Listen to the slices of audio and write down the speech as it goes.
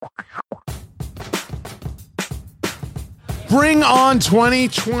Bring on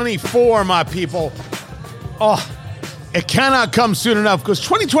 2024, my people. Oh, it cannot come soon enough because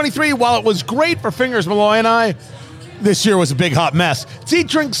 2023, while it was great for Fingers, Malloy, and I, this year was a big hot mess. It's Eat,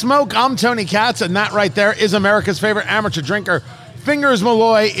 Drink, Smoke. I'm Tony Katz, and that right there is America's favorite amateur drinker, Fingers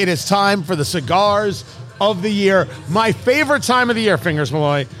Malloy. It is time for the cigars of the year. My favorite time of the year, Fingers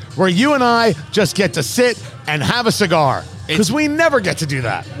Malloy, where you and I just get to sit and have a cigar. Because we never get to do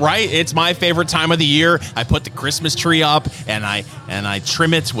that. Right? It's my favorite time of the year. I put the Christmas tree up and I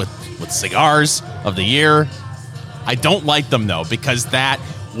trim it with cigars of the year. I don't light them though, because that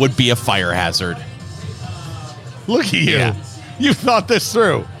would be a fire hazard. Look at you. Yeah. You thought this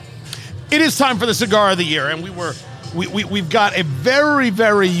through. It is time for the cigar of the year, and we've got a very,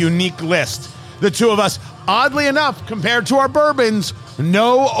 very unique list. The two of us, oddly enough, compared to our bourbons,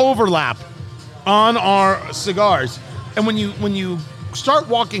 no overlap on our cigars. And when you start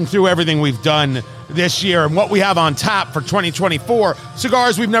walking through everything we've done this year and what we have on tap for 2024,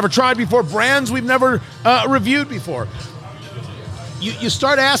 cigars we've never tried before, brands we've never reviewed before, you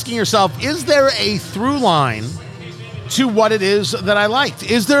start asking yourself, is there a through line to what it is that I liked?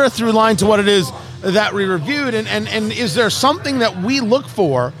 Is there a through line to what it is that we reviewed? And is there something that we look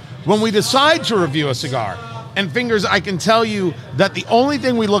for when we decide to review a cigar? And Fingers, I can tell you that the only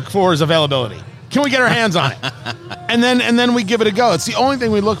thing we look for is availability. Can we get our hands on it? And then we give it a go. It's the only thing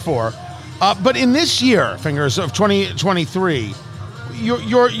we look for. But in this year, Fingers, of 2023,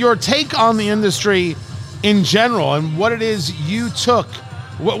 your take on the industry in general and what it is you took,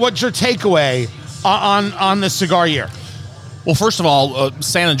 what's your takeaway on this cigar year? Well, first of all,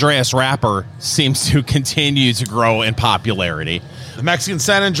 San Andreas wrapper seems to continue to grow in popularity. The Mexican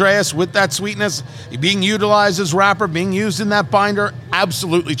San Andreas, with that sweetness, being utilized as wrapper, being used in that binder,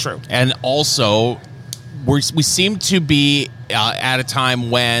 absolutely true. And also, we seem to be at a time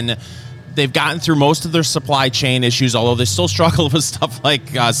when they've gotten through most of their supply chain issues, although they still struggle with stuff like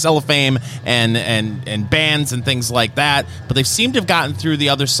cellophane and bands and things like that. But they seem to have gotten through the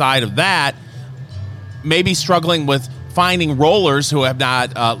other side of that, maybe struggling with finding rollers who have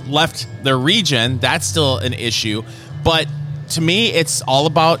not left their region. That's still an issue. But to me, it's all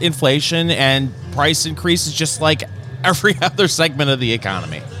about inflation and price increases, just like every other segment of the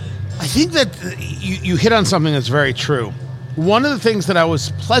economy. I think that you hit on something that's very true. One of the things that I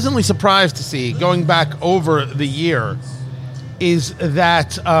was pleasantly surprised to see going back over the year is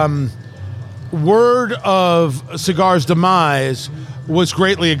that word of cigars' demise was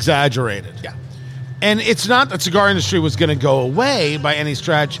greatly exaggerated. Yeah. And it's not that cigar industry was going to go away by any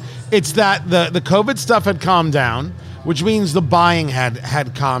stretch. It's that the COVID stuff had calmed down, which means the buying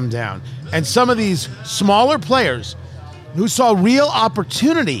had calmed down. And some of these smaller players who saw real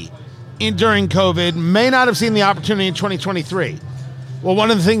opportunity during COVID may not have seen the opportunity in 2023. Well, one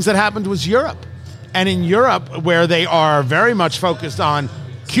of the things that happened was Europe. And in Europe, where they are very much focused on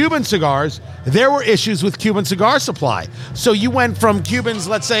Cuban cigars, there were issues with Cuban cigar supply. So you went from Cubans,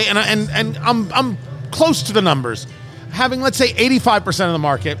 let's say, and I'm close to the numbers, having, let's say, 85% of the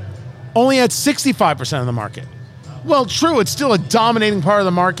market, only at 65% of the market. Well, true, it's still a dominating part of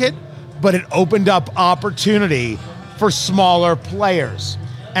the market, but it opened up opportunity for smaller players.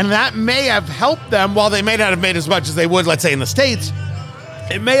 And that may have helped them, while they may not have made as much as they would, let's say, in the States,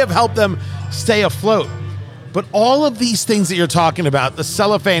 it may have helped them stay afloat. But all of these things that you're talking about, the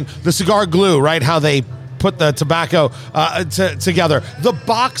cellophane, the cigar glue, right, how they put the tobacco together, the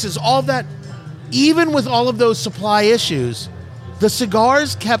boxes, all that, even with all of those supply issues, the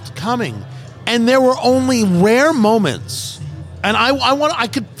cigars kept coming. And there were only rare moments, and I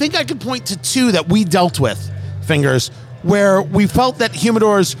could point to two that we dealt with, Fingers, where we felt that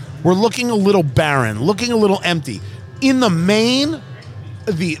humidors were looking a little barren, looking a little empty. In the main,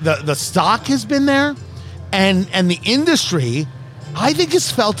 the stock has been there, and the industry, I think, has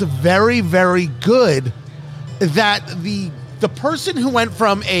felt very, very good that the person who went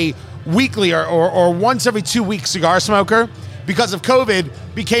from a weekly or once every 2 week cigar smoker, because of COVID,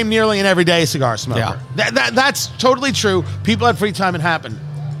 became nearly an everyday cigar smoker. Yeah. That's totally true. People had free time, it happened.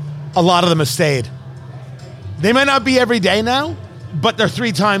 A lot of them have stayed. They might not be every day now, but they're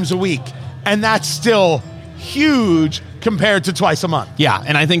 3 times a week. And that's still huge compared to twice a month. Yeah,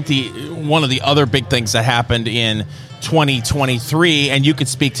 and I think one of the other big things that happened in 2023, and you could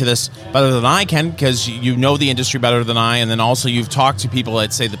speak to this better than I can because you know the industry better than I, and then also you've talked to people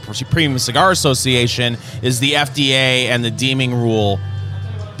at, say, the Premium Cigar Association, is the FDA and the deeming rule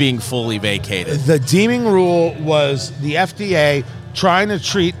being fully vacated. The deeming rule was the FDA trying to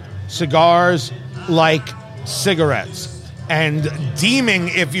treat cigars like cigarettes and deeming,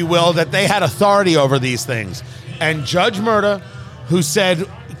 if you will, that they had authority over these things. And Judge Murda, who said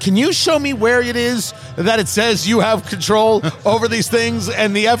can you show me where it is that it says you have control over these things?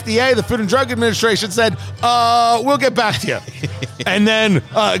 And the FDA, the Food and Drug Administration, said, we'll get back to you. And then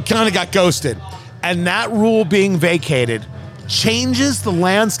kind of got ghosted. And that rule being vacated changes the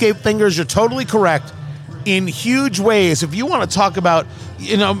landscape, Fingers. You're totally correct, in huge ways. If you want to talk about,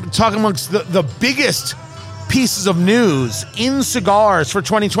 talk amongst the biggest pieces of news in cigars for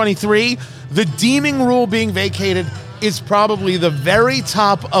 2023, the deeming rule being vacated is probably the very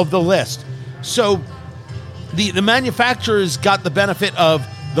top of the list. So the manufacturers got the benefit of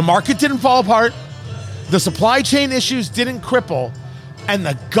the market didn't fall apart, the supply chain issues didn't cripple, and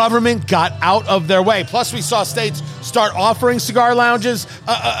the government got out of their way. Plus, we saw states start offering cigar lounges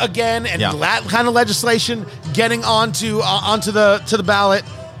again, and that kind of legislation getting onto the ballot.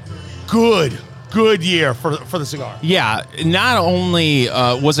 Good year for the cigar. Yeah, not only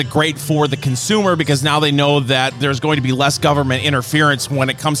was it great for the consumer because now they know that there's going to be less government interference when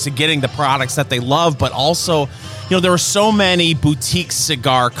it comes to getting the products that they love, but also, there are so many boutique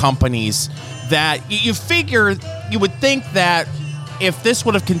cigar companies that you would think that if this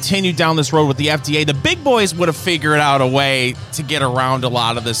would have continued down this road with the FDA, the big boys would have figured out a way to get around a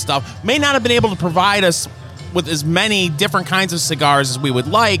lot of this stuff. May not have been able to provide us with as many different kinds of cigars as we would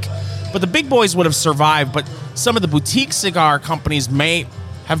like, but the big boys would have survived. But some of the boutique cigar companies may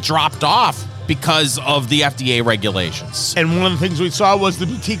have dropped off because of the FDA regulations. And one of the things we saw was the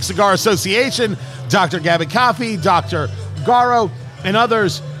Boutique Cigar Association, Dr. Gabby Coffey, Dr. Garo, and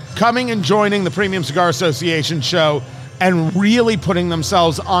others coming and joining the Premium Cigar Association show and really putting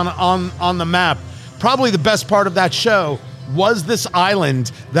themselves on the map. Probably the best part of that show was this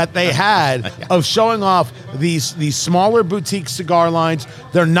island that they had of showing off these smaller boutique cigar lines.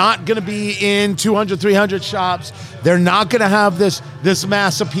 They're not going to be in 200, 300 shops. They're not going to have this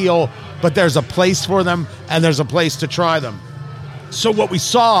mass appeal, but there's a place for them and there's a place to try them. So what we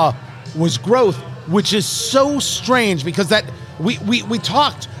saw was growth, which is so strange because that we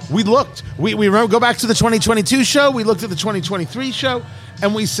talked, we looked, we go back to the 2022 show, we looked at the 2023 show,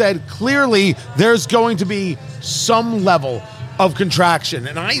 and we said, clearly, there's going to be some level of contraction.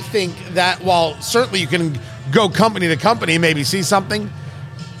 And I think that while certainly you can go company to company and maybe see something,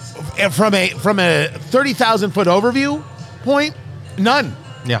 from a 30,000-foot overview point, none.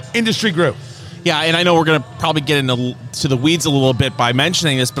 Yeah. Industry grew. Yeah, and I know we're going to probably get into the weeds a little bit by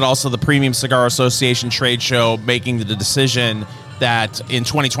mentioning this, but also the Premium Cigar Association trade show making the decision that in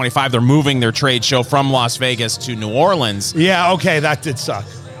 2025 they're moving their trade show from Las Vegas to New Orleans. Yeah, okay, that did suck.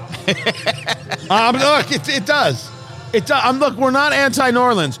 Look, it does. It does. Look, we're not anti-New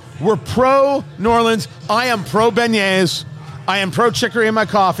Orleans. We're pro-New Orleans. I am pro-beignets. I am pro-chicory in my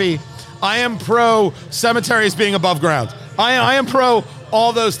coffee. I am pro-cemeteries being above ground. I am pro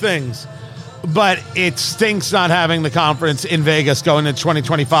all those things. But it stinks not having the conference in Vegas going into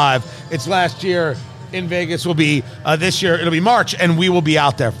 2025. It's last year in Vegas will be this year. It'll be March, and we will be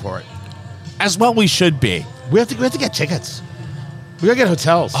out there for it. As well, we should be. We have to get tickets. We gotta get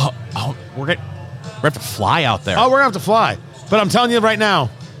hotels. We have to fly out there. Oh, we're gonna have to fly. But I'm telling you right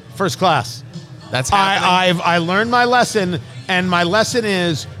now, first class. That's happening. I learned my lesson, and my lesson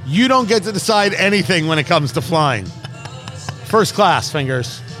is you don't get to decide anything when it comes to flying. First class,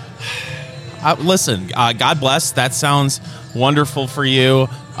 Fingers. Listen, God bless. That sounds wonderful for you.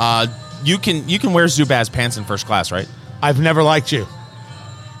 You can wear Zubaz pants in first class, right? I've never liked you.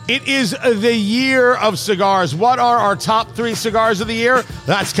 It is the year of cigars. What are our top 3 cigars of the year?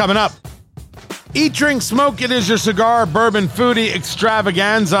 That's coming up. Eat, drink, smoke. It is your cigar bourbon foodie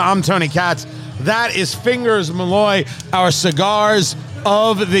extravaganza. I'm Tony Katz. That is Fingers Malloy, our cigars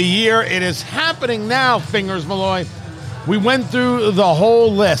of the year. It is happening now, Fingers Malloy. We went through the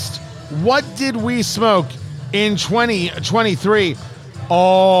whole list. What did we smoke in 2023?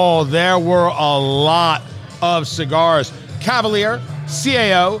 Oh, there were a lot of cigars. Cavalier,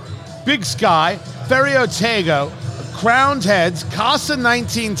 CAO, Big Sky, Ferriotego, Crowned Heads, Casa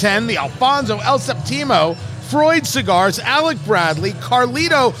 1910, the Alfonso El Septimo, Freud Cigars, Alec Bradley,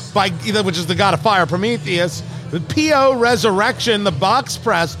 Carlito, which is the God of Fire, Prometheus, the P.O. Resurrection, the Box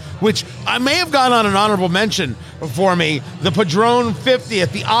Press, which I may have gone on an honorable mention for me, the Padron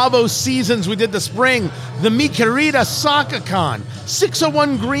 50th, the Avo Seasons we did the spring, the Mi Querida Sakakan,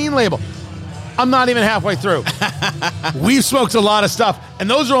 601 Green Label. I'm not even halfway through. We've smoked a lot of stuff, and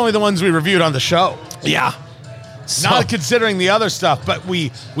those are only the ones we reviewed on the show. Yeah. Not considering the other stuff, but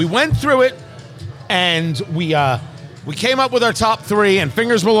we went through it, and we came up with our top 3, and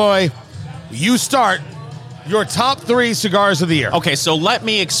Fingers Malloy, you start your top 3 cigars of the year. Okay, so let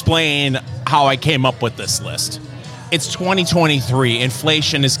me explain how I came up with this list. It's 2023.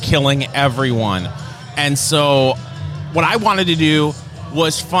 Inflation is killing everyone. And so what I wanted to do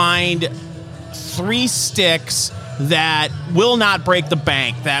was find 3 sticks that will not break the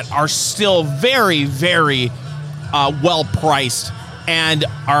bank, that are still very, very well priced, and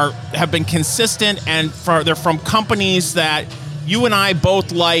have been consistent, and they're from companies that you and I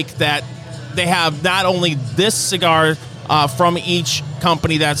both like, that they have not only this cigar from each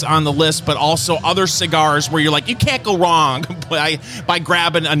company that's on the list, but also other cigars where you're like, you can't go wrong by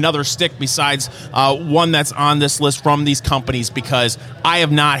grabbing another stick besides one that's on this list from these companies, because I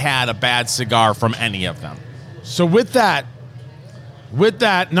have not had a bad cigar from any of them. So with that,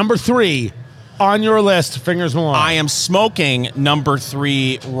 number 3 on your list, Fingers Malone. I am smoking number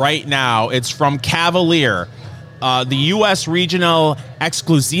 3 right now. It's from Cavalier, the U.S. Regional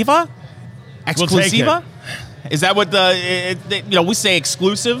Exclusiva. We'll take it. Is that what we say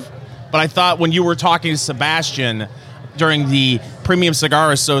exclusive? But I thought when you were talking to Sebastian during the Premium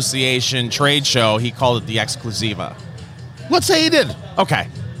Cigar Association trade show, he called it the Exclusiva. Let's say he did.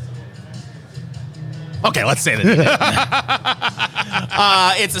 Okay, let's say that he did.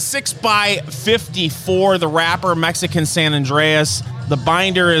 It's a 6x54. The wrapper, Mexican San Andreas. The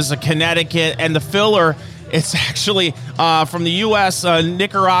binder is a Connecticut, and the filler, it's actually from the U.S.,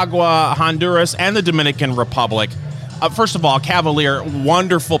 Nicaragua, Honduras, and the Dominican Republic. First of all, Cavalier,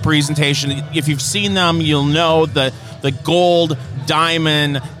 wonderful presentation. If you've seen them, you'll know the gold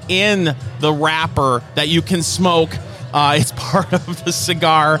diamond in the wrapper that you can smoke. It's part of the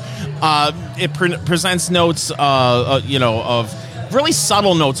cigar. It presents notes, of really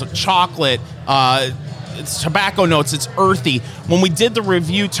subtle notes of chocolate. It's tobacco notes. It's earthy. When we did the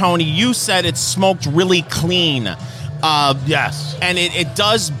review, Tony, you said it smoked really clean. Yes. And it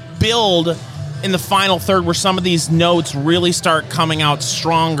does build in the final third where some of these notes really start coming out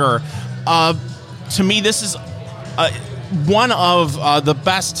stronger. To me, this is one of the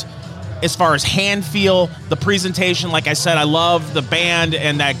best as far as hand feel, the presentation. Like I said, I love the band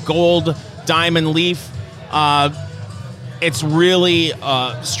and that gold diamond leaf. It's really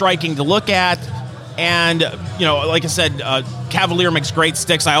striking to look at. And, like I said, Cavalier makes great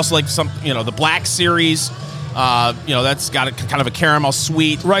sticks. I also like the Black Series. That's got a kind of a caramel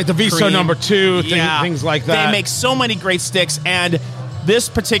sweet. Right, the Viso cream. number 2, things like that. They make so many great sticks. And this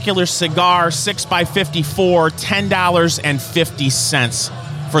particular cigar, 6x54,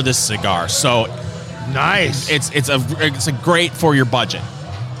 $10.50 for this cigar. So nice. It's a great for your budget.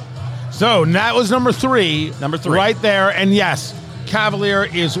 So that was number 3. Number 3. Right there. And yes, Cavalier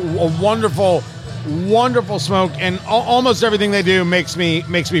is a wonderful, wonderful smoke, and almost everything they do makes me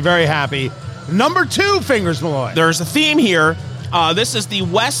very happy. Number 2, Fingers Malloy. There's a theme here. This is the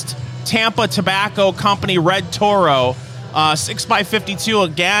West Tampa Tobacco Company Red Toro, 6x52.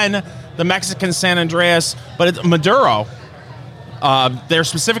 Again, the Mexican San Andreas, but it's Maduro. They're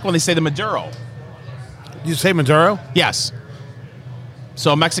specific when they say the Maduro. You say Maduro? Yes.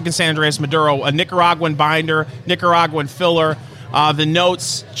 So Mexican San Andreas Maduro, a Nicaraguan binder, Nicaraguan filler. The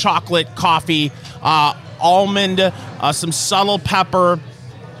notes, chocolate, coffee, almond, some subtle pepper.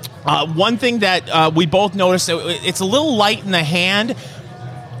 One thing that we both noticed, it's a little light in the hand,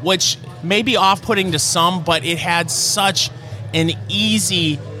 which may be off-putting to some, but it had such an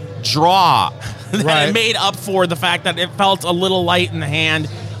easy draw that it made up for the fact that it felt a little light in the hand.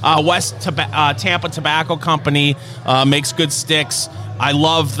 West Tampa Tobacco Company makes good sticks. I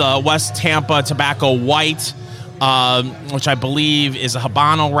love the West Tampa Tobacco White, which I believe is a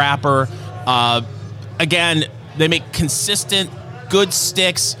Habano wrapper. Again, they make consistent, good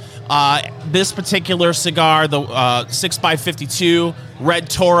sticks. This particular cigar, the 6x52 Red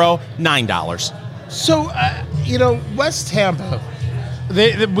Toro, $9. So, West Tampa,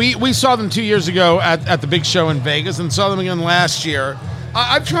 we saw them 2 years ago at the big show in Vegas, and saw them again last year.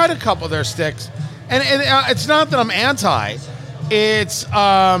 I've tried a couple of their sticks, and it's not that I'm anti. It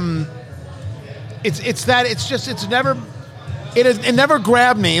never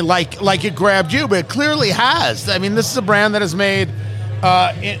grabbed me like it grabbed you, but it clearly has. I mean, this is a brand that has made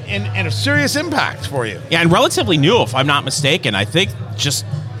in a serious impact for you. Yeah, and relatively new, if I'm not mistaken. I think just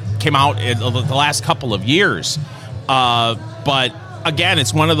came out in the last couple of years. But again,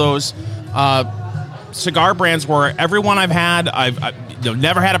 it's one of those cigar brands where everyone I've had, I've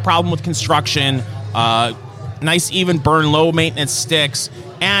never had a problem with construction. Nice, even burn, low maintenance sticks.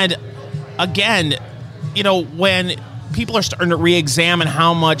 And again, when people are starting to re-examine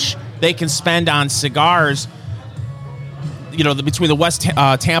how much they can spend on cigars, between the West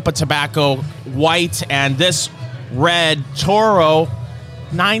Tampa Tobacco White and this Red Toro,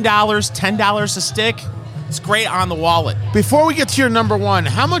 $9, $10 a stick. It's great on the wallet. Before we get to your number 1,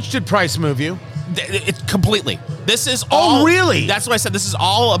 how much did price move you? It's completely. This is all. Oh, really? That's what I said. This is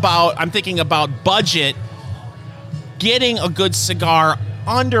all about. I'm thinking about budget. getting a good cigar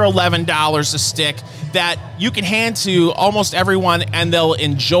under $11 a stick that you can hand to almost everyone and they'll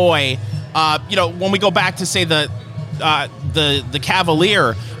enjoy. When we go back to, say, the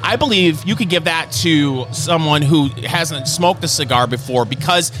Cavalier, I believe you could give that to someone who hasn't smoked a cigar before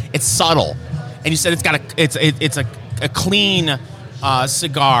because it's subtle, and you said it's a clean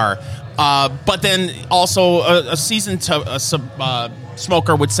cigar. But then also a seasoned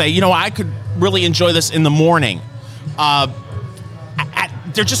smoker would say, I could really enjoy this in the morning.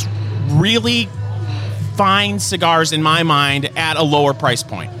 They're just really fine cigars in my mind at a lower price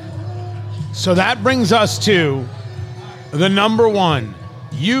point. So that brings us to the number one.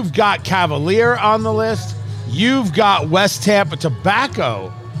 You've got Cavalier on the list. You've got West Tampa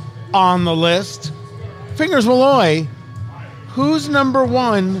Tobacco on the list. Fingers Malloy, who's number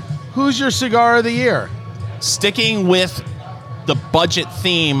one? Who's your cigar of the year? Sticking with the budget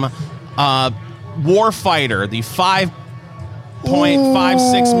theme, Warfighter, the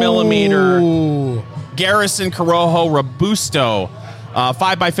 5.56 millimeter Garrison Corojo Robusto,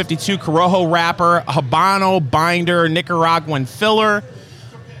 5x52 Corojo wrapper, Habano binder, Nicaraguan filler.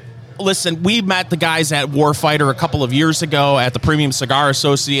 Listen, we met the guys at Warfighter a couple of years ago at the Premium Cigar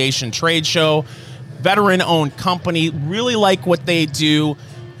Association trade show. Veteran-owned company, really like what they do.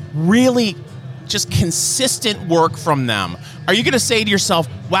 Really just consistent work from them. Are you going to say to yourself,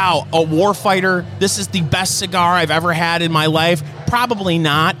 wow, a Warfighter, this is the best cigar I've ever had in my life? Probably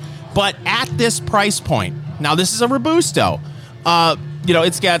not. But at this price point, now this is a Robusto.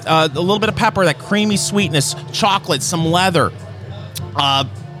 It's got a little bit of pepper, that creamy sweetness, chocolate, some leather.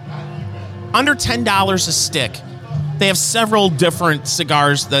 Under $10 a stick. They have several different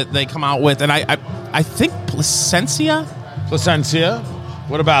cigars that they come out with, and I think Plasencia.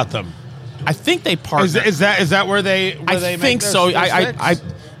 What about them? I think they partner. Is that where they? I think so.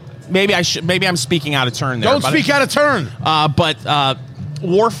 Maybe I'm speaking out of turn there. Don't speak out of turn. But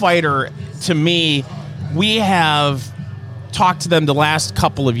Warfighter, to me, we have talked to them the last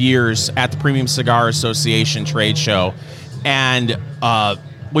couple of years at the Premium Cigar Association trade show, and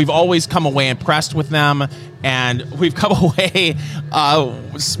we've always come away impressed with them, and we've come away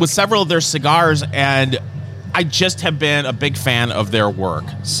with several of their cigars, and I just have been a big fan of their work.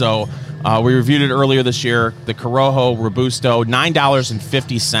 So we reviewed it earlier this year, the Corojo Robusto,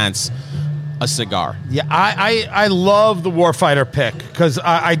 $9.50 a cigar. Yeah, I love the Warfighter pick because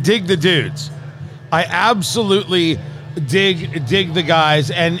I dig the dudes. I absolutely dig the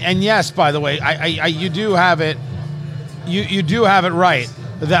guys, and yes, by the way, you do have it. You do have it right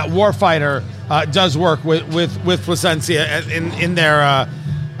that Warfighter does work with Plasencia in their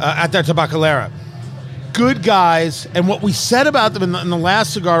at their Tabacalera. Good guys, and what we said about them in the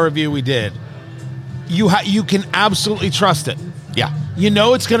last cigar review we did, you can absolutely trust it. Yeah,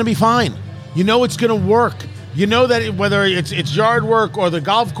 it's going to be fine. It's going to work. That whether it's yard work or the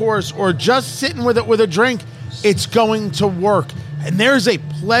golf course or just sitting with it with a drink, it's going to work. And there's a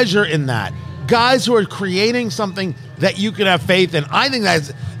pleasure in that. Guys who are creating something that you can have faith in. I think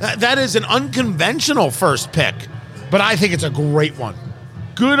that is an unconventional first pick, but I think it's a great one.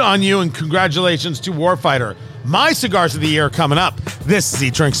 Good on you, and congratulations to Warfighter. My cigars of the year coming up. This is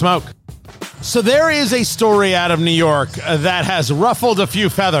Eat, Drink, Smoke. So there is a story out of New York that has ruffled a few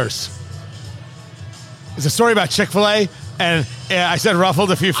feathers. It's a story about Chick-fil-A, and I said ruffled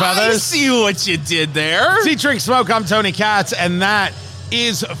a few feathers. I see what you did there. It's Eat, Drink, Smoke. I'm Tony Katz, and that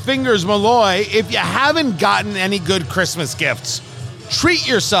is Fingers Malloy. If you haven't gotten any good Christmas gifts, treat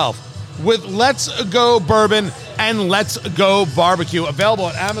yourself with Let's Go Bourbon and Let's Go Barbecue, available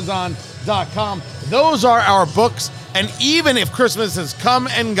at Amazon.com. Those are our books, and even if Christmas has come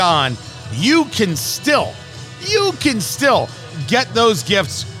and gone, you can still get those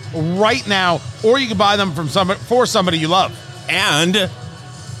gifts right now, or you can buy them for somebody you love. And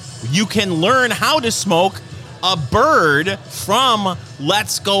you can learn how to smoke a bird from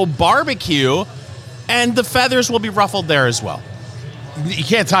Let's Go Barbecue, and the feathers will be ruffled there as well. You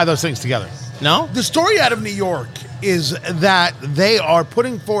can't tie those things together. No? The story out of New York is that they are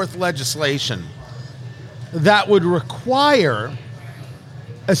putting forth legislation that would require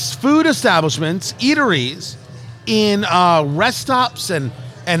food establishments, eateries, in rest stops and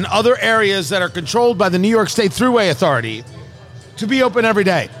other areas that are controlled by the New York State Thruway Authority to be open every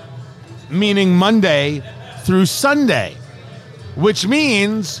day, meaning Monday through Sunday, which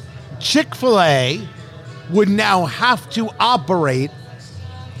means Chick-fil-A would now have to operate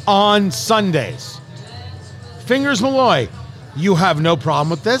on Sundays. Fingers Malloy, you have no problem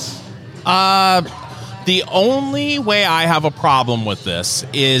with this? The only way I have a problem with this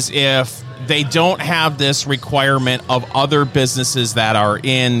is if they don't have this requirement of other businesses that are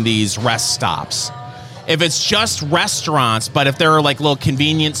in these rest stops. If it's just restaurants, but if there are like little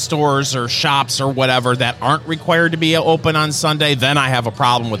convenience stores or shops or whatever that aren't required to be open on Sunday, then I have a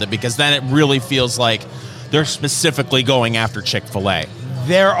problem with it, because then it really feels like they're specifically going after Chick-fil-A.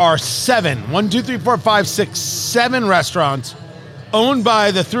 There are 7 restaurants owned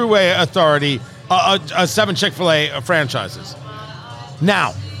by the Thruway Authority, 7 Chick-fil-A franchises.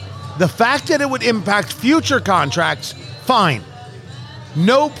 Now, the fact that it would impact future contracts, fine.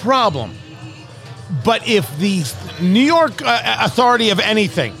 No problem. But if the New York Authority of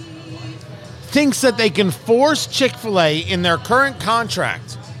anything thinks that they can force Chick-fil-A in their current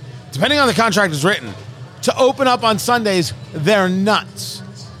contract, depending on the contract is written, to open up on Sundays, they're nuts.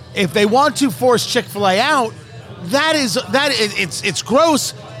 If they want to force Chick-fil-A out, it's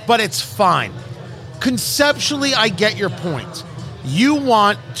gross, but it's fine. Conceptually, I get your point. You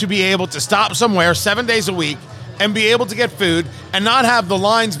want to be able to stop somewhere 7 days a week and be able to get food and not have the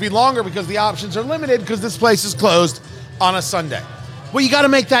lines be longer because the options are limited because this place is closed on a Sunday. Well, you got to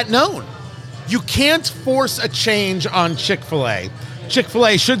make that known. You can't force a change on Chick-fil-A.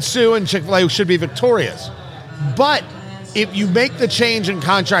 Chick-fil-A should sue and Chick-fil-A should be victorious. But if you make the change in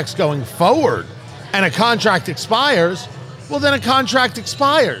contracts going forward and a contract expires, well, then a contract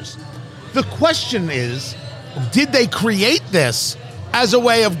expires. The question is, did they create this as a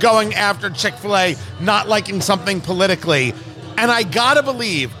way of going after Chick-fil-A not liking something politically? And I gotta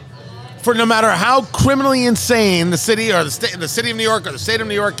believe, for no matter how criminally insane the city or the city of New York or the state of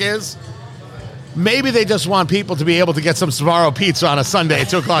New York is, maybe they just want people to be able to get some Sbarro pizza on a Sunday at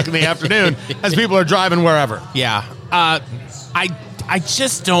 2 o'clock in the afternoon as people are driving wherever. Yeah. I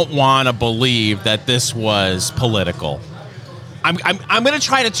just don't want to believe that this was political. I'm going to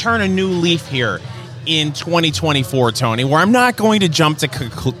try to turn a new leaf here in 2024, Tony, where I'm not going to jump to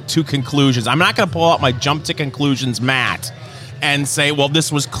conclusions. I'm not going to pull out my jump to conclusions mat and say, well,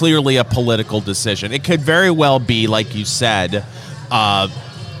 this was clearly a political decision. It could very well be, like you said,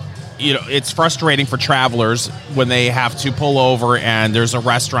 it's frustrating for travelers when they have to pull over and there's a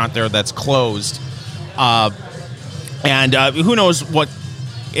restaurant there that's closed. And who knows what,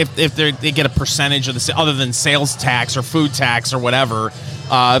 if they get a percentage of the, other than sales tax or food tax or whatever,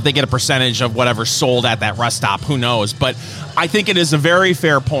 if they get a percentage of whatever's sold at that rest stop, who knows? But I think it is a very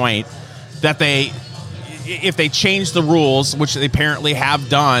fair point that if they change the rules, which they apparently have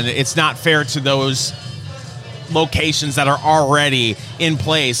done, it's not fair to those locations that are already in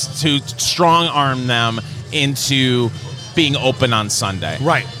place to strong arm them into being open on Sunday.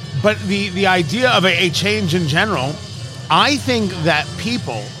 Right. But the idea of a change in general, I think that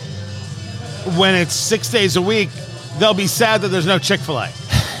people, when it's 6 days a week, they'll be sad that there's no Chick-fil-A.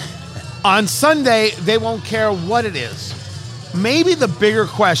 On Sunday, they won't care what it is. Maybe the bigger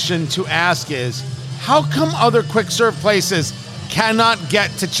question to ask is, how come other quick-serve places cannot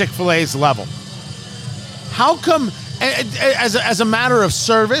get to Chick-fil-A's level? How come, as a matter of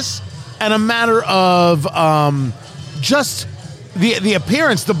service and a matter of just the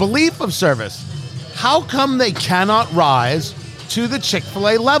appearance, the belief of service, how come they cannot rise to the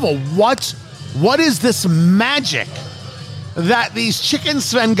Chick-fil-A level? What is this magic that these chicken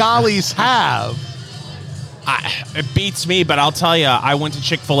Svengalis have? It beats me, but I'll tell you, I went to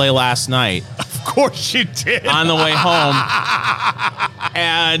Chick-fil-A last night. Of course you did. On the way home.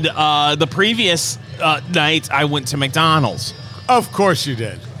 And the previous night, I went to McDonald's. Of course you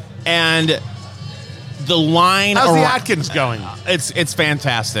did. And the line... How's the Atkins going? It's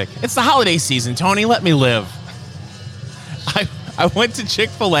fantastic. It's the holiday season, Tony. Let me live. I went to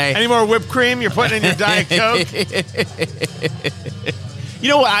Chick-fil-A. Any more whipped cream you're putting in your Diet Coke? You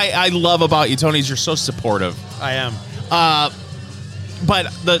know what I love about you, Tony, is you're so supportive. I am.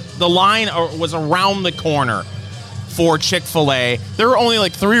 But the line was around the corner for Chick-fil-A. There were only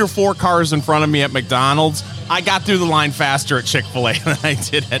like 3 or 4 cars in front of me at McDonald's. I got through the line faster at Chick-fil-A than I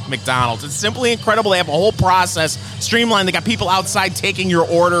did at McDonald's. It's simply incredible. They have a whole process streamlined. They got people outside taking your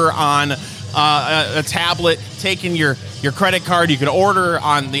order on a tablet, taking your credit card. You can order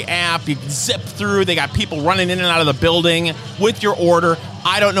on the app. You can zip through. They got people running in and out of the building with your order.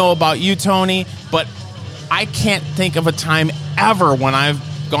 I don't know about you, Tony, but I can't think of a time ever when I've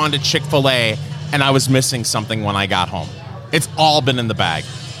gone to Chick-fil-A and I was missing something when I got home. It's all been in the bag.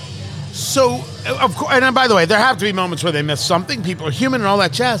 So, of course, and by the way, there have to be moments where they miss something. People are human and all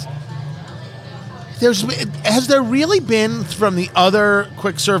that jazz. Has there really been from the other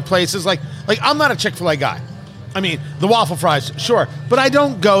quick serve places? Like I'm not a Chick-fil-A guy. I mean, the waffle fries, sure, but I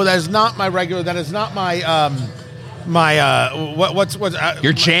don't go. That is not my regular. That is not my what's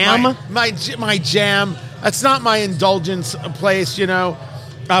your jam? My jam. That's not my indulgence place. You know,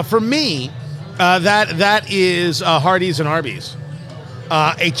 for me, that is Hardee's and Arby's.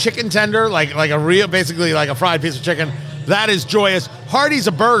 A chicken tender, like a real, basically like a fried piece of chicken. That is joyous. Hardee's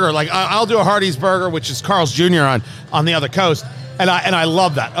a burger. Like I'll do a Hardee's burger, which is Carl's Jr. on the other coast, and I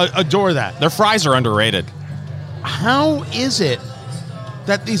love that. Adore that. Their fries are underrated. How is it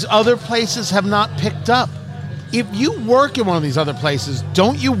that these other places have not picked up? If you work in one of these other places,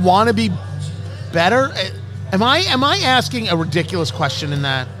 don't you want to be better? Am I asking a ridiculous question in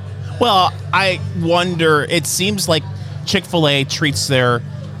that? Well, I wonder, it seems like Chick-fil-A treats their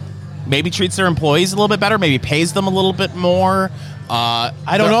employees a little bit better, maybe pays them a little bit more. I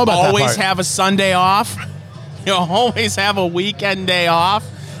don't know about that always part. have a Sunday off. You always have a weekend day off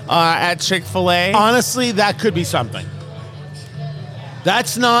at Chick-fil-A. Honestly, that could be something.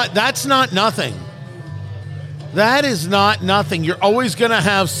 That's not nothing. That is not nothing. You're always going to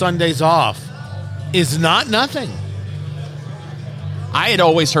have Sundays off. Is not nothing. I had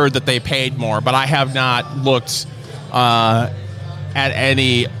always heard that they paid more, but I have not looked at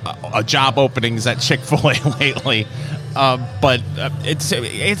any job openings at Chick-fil-A lately. But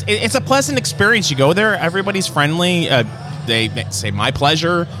it's a pleasant experience. You go there, everybody's friendly. They say "my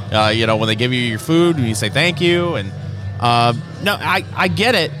pleasure." When they give you your food, you say thank you. And no, I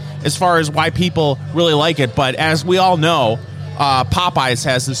get it as far as why people really like it. But as we all know, Popeyes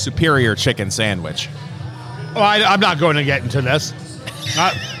has the superior chicken sandwich. Well, I'm not going to get into this.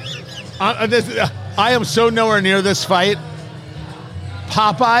 I am so nowhere near this fight.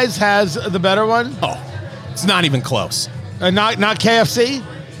 Popeyes has the better one. Oh, it's not even close. Not KFC.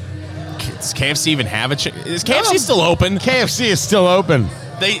 Does KFC even have a chicken? Is KFC still open? KFC is still open.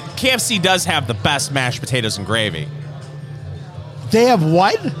 KFC does have the best mashed potatoes and gravy. They have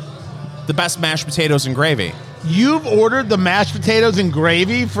what? The best mashed potatoes and gravy. You've ordered the mashed potatoes and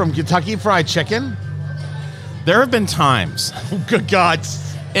gravy from Kentucky Fried Chicken? There have been times. Oh, good God.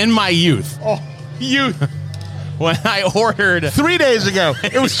 In my youth. Oh, youth. When I ordered 3 days ago.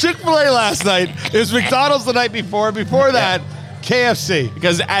 It was Chick-fil-A last night. It was McDonald's the night before. Before that, KFC.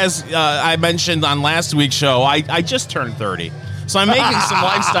 Because as I mentioned on last week's show, I just turned 30. So I'm making some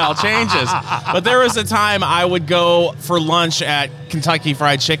lifestyle changes. But there was a time I would go for lunch at Kentucky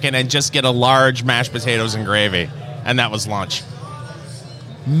Fried Chicken and just get a large mashed potatoes and gravy. And that was lunch.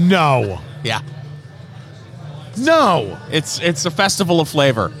 No. Yeah. No. It's a festival of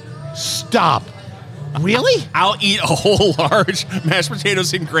flavor. Stop. Really? I'll eat a whole large mashed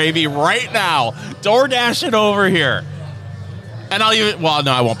potatoes and gravy right now. DoorDash it over here. And I'll even, well,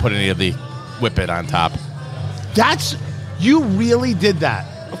 no, I won't put any of the whip it on top. You really did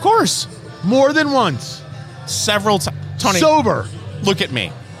that? Of course. More than once? Several times. Tony. Sober. Look at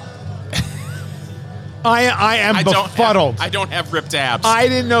me. I am befuddled. I don't have ripped abs. I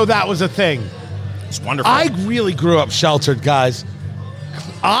didn't know that was a thing. It's wonderful. I really grew up sheltered, guys.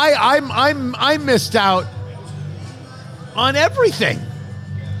 I missed out on everything.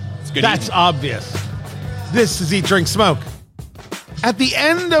 It's good That's eating. obvious. This is Eat, Drink, Smoke. At the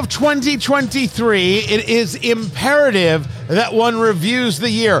end of 2023, it is imperative that one reviews the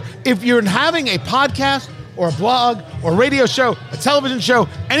year. If you're having a podcast or a blog or a radio show, a television show,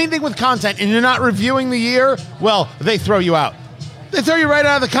 anything with content, and you're not reviewing the year, well, they throw you out. They throw you right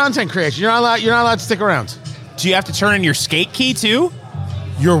out of the content creation. You're not allowed to stick around. Do you have to turn in your skate key too?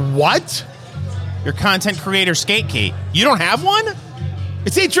 Your what? Your content creator skate key. You don't have one?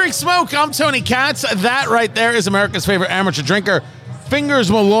 It's Eat, Drink, Smoke. I'm Tony Katz. That right there is America's favorite amateur drinker,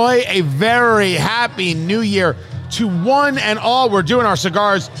 Fingers Malloy. A very happy new year to one and all. We're doing our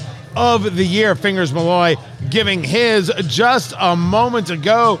cigars of the year. Fingers Malloy giving his just a moment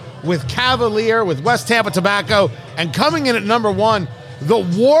ago with Cavalier, with West Tampa Tobacco, and coming in at number one, the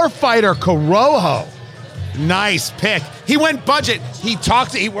Warfighter Corojo. Nice pick. He went budget.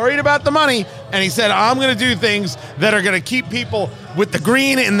 He worried about the money, and he said, I'm going to do things that are going to keep people with the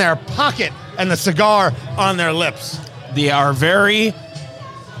green in their pocket and the cigar on their lips. They are very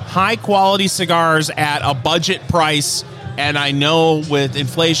high-quality cigars at a budget price, and I know with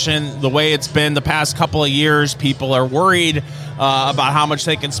inflation, the way it's been the past couple of years, people are worried about how much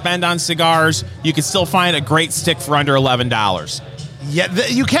they can spend on cigars. You can still find a great stick for under $11. Yeah,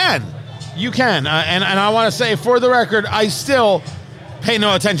 you can. You can. And I want to say, for the record, I still pay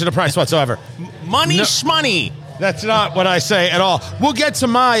no attention to price whatsoever. Money shmoney. That's not what I say at all. We'll get to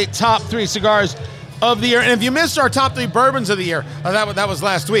my top three cigars of the year. And if you missed our top three bourbons of the year, that was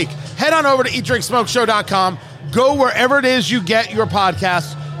last week, head on over to eatdrinksmokeshow.com. Go wherever it is you get your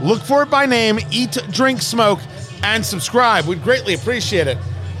podcasts. Look for it by name, Eat, Drink, Smoke, and subscribe. We'd greatly appreciate it.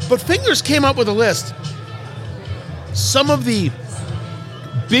 But Fingers came up with a list. Some of the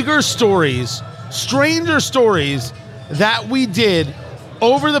bigger stories, stranger stories that we did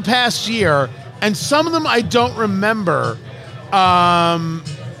over the past year, and some of them I don't remember,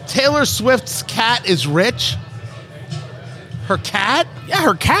 Taylor Swift's cat is rich. Her cat? Yeah,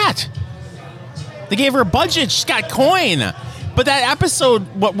 her cat. They gave her a budget. She's got coin. But that episode,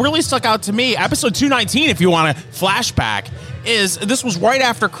 what really stuck out to me, episode 219, if you want a flashback, is this was right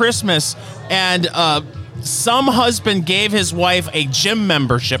after Christmas, and some husband gave his wife a gym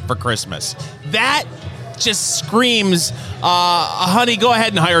membership for Christmas. That just screams, honey, go ahead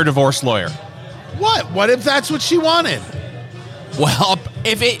and hire a divorce lawyer. What? What if that's what she wanted? Well,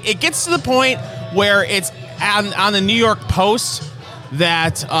 if it gets to the point where it's on the New York Post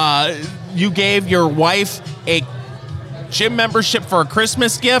that you gave your wife a gym membership for a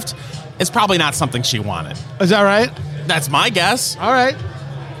Christmas gift, it's probably not something she wanted. Is that right? That's my guess. All right.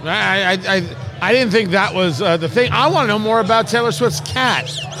 I didn't think that was the thing. I want to know more about Taylor Swift's cat.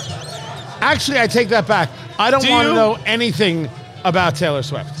 Actually, I take that back. I don't want to know anything about Taylor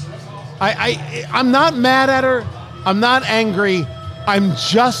Swift. I'm not mad at her. I'm not angry. I'm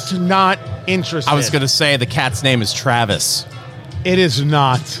just not interested. I was going to say the cat's name is Travis. It is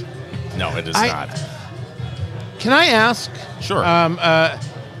not. No, it is not. Can I ask? Sure.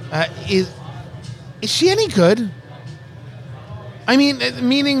 Is she any good? I mean,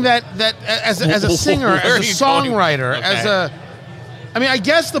 meaning that as a singer, as a songwriter, okay. I mean, I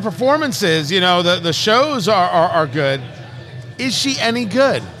guess the performances, the shows are good. Is she any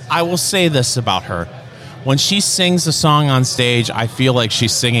good? I will say this about her. When she sings a song on stage, I feel like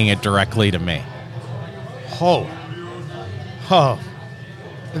she's singing it directly to me. Oh.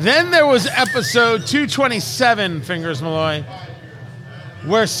 Then there was episode 227, Fingers Malloy,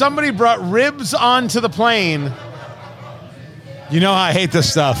 where somebody brought ribs onto the plane. You know I hate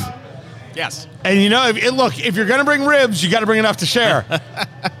this stuff. Yes. And if you're going to bring ribs, you got to bring enough to share.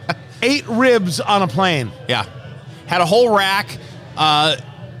 8 ribs on a plane. Yeah. Had a whole rack.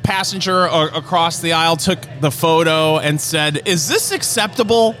 Passenger across the aisle took the photo and said, is this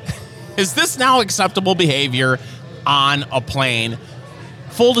acceptable? Is this now acceptable behavior on a plane?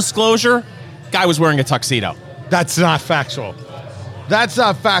 Full disclosure, guy was wearing a tuxedo. That's not factual. That's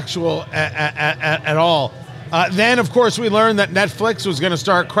not factual at all. Then, of course, we learned that Netflix was going to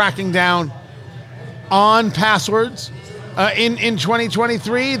start cracking down on passwords. In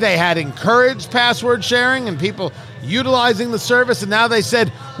 2023, they had encouraged password sharing and people utilizing the service, and now they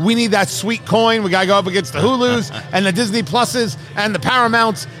said, we need that sweet coin. We got to go up against the Hulus and the Disney Pluses and the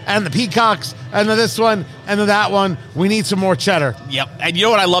Paramounts and the Peacocks and the this one and the that one. We need some more cheddar. Yep. And you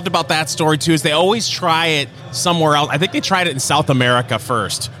know what I loved about that story, too, is they always try it somewhere else. I think they tried it in South America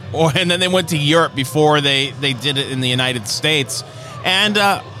first, and then they went to Europe before they did it in the United States. And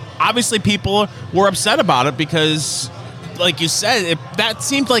obviously people were upset about it because, like you said, that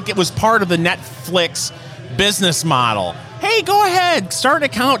seemed like it was part of the Netflix business model. Hey, go ahead, start an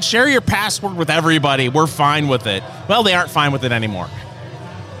account, share your password with everybody. We're fine with it. Well, they aren't fine with it anymore.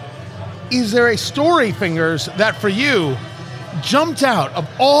 Is there a story, Fingers, that for you jumped out of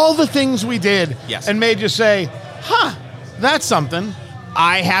all the things we did and made you say, that's something?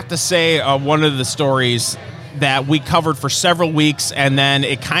 I have to say one of the stories that we covered for several weeks and then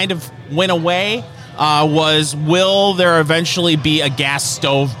it kind of went away was, will there eventually be a gas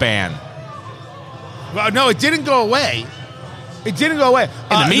stove ban? Well, no, it didn't go away. It didn't go away.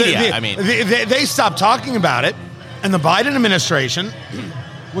 In the media, They stopped talking about it, and the Biden administration,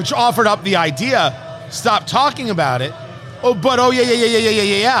 which offered up the idea, stopped talking about it.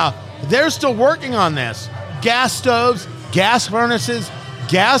 Yeah. They're still working on this. Gas stoves, gas furnaces,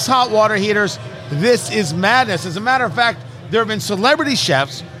 gas hot water heaters. This is madness. As a matter of fact, there have been celebrity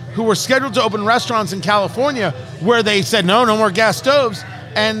chefs who were scheduled to open restaurants in California where they said, no more gas stoves.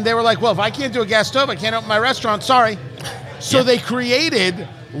 And they were like, well, if I can't do a gas stove, I can't open my restaurant. Sorry. So they created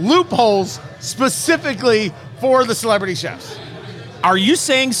loopholes specifically for the celebrity chefs. Are you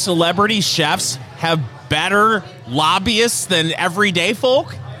saying celebrity chefs have better lobbyists than everyday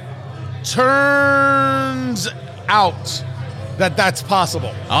folk? Turns out that's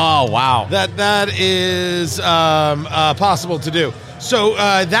possible. Oh, wow. That is possible to do. So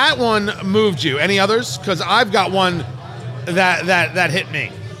that one moved you. Any others? Because I've got one that hit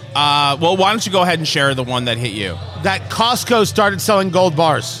me. Well, why don't you go ahead and share the one that hit you? That Costco started selling gold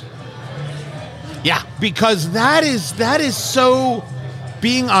bars. Yeah. Because that is so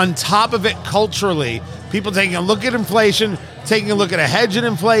being on top of it culturally. People taking a look at inflation, taking a look at a hedge in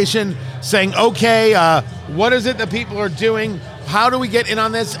inflation, saying, okay, what is it that people are doing? How do we get in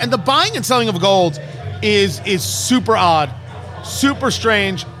on this? And the buying and selling of gold is super odd, super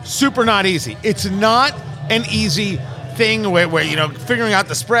strange, super not easy. It's not an easy thing where figuring out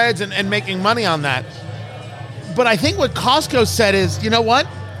the spreads and making money on that. But I think what Costco said is, you know what?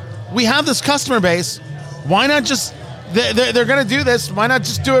 We have this customer base. Why not just they're going to do this. Why not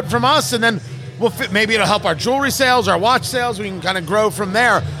just do it from us? And then maybe it'll help our jewelry sales, our watch sales. We can kind of grow from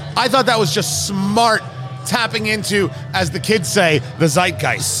there. I thought that was just smart, tapping into, as the kids say, the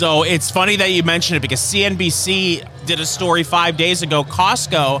zeitgeist. So it's funny that you mentioned it because CNBC did a story 5 days ago.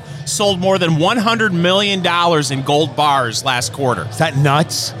 Costco sold more than $100 million in gold bars last quarter. Is that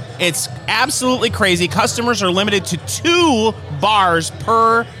nuts? It's absolutely crazy. Customers are limited to 2 bars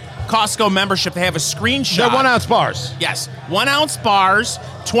per Costco membership. They have a screenshot. They're 1 ounce bars. Yes, 1 ounce bars,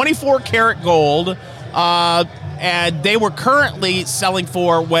 24 karat gold. And they were currently selling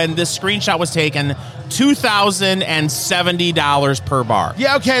for, when this screenshot was taken, $2,070 per bar.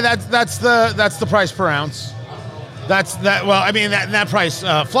 Yeah, okay, that's the price per ounce. That price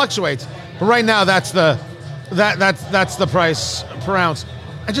fluctuates, but right now that's the price per ounce.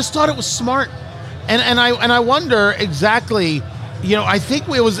 I just thought it was smart, and I wonder exactly. I think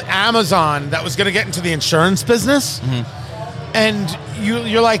it was Amazon that was going to get into the insurance business, and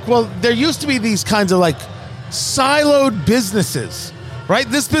you're like, well, there used to be these kinds of like siloed businesses. Right?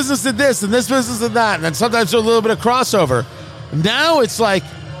 This business did this, and this business did that, and then sometimes there's a little bit of crossover. Now it's like,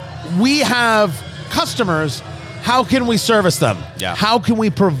 we have customers. How can we service them? Yeah. How can we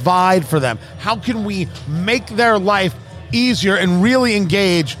provide for them? How can we make their life easier and really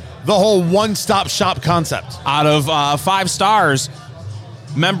engage the whole one-stop shop concept? Out of 5 stars,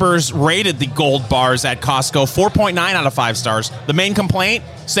 members rated the gold bars at Costco 4.9 out of 5 stars. The main complaint,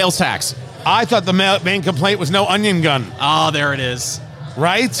 sales tax. I thought the main complaint was no onion gun. Oh, there it is.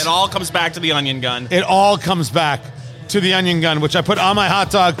 Right? It all comes back to the onion gun. It all comes back to the onion gun, which I put on my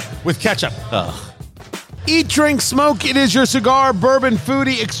hot dog with ketchup. Ugh. Eat, drink, smoke. It is your cigar, bourbon,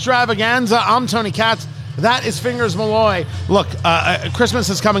 foodie extravaganza. I'm Tony Katz. That is Fingers Malloy. Look, Christmas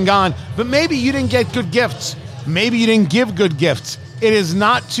has come and gone, but maybe you didn't get good gifts. Maybe you didn't give good gifts. It is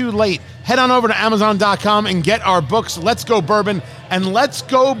not too late. Head on over to Amazon.com and get our books, Let's Go Bourbon and Let's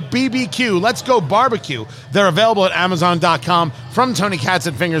Go BBQ, Let's Go Barbecue. They're available at Amazon.com. From Tony Katz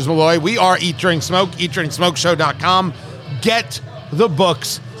and Fingers Malloy, we are Eat, Drink, Smoke, EatDrinkSmokeShow.com. Get the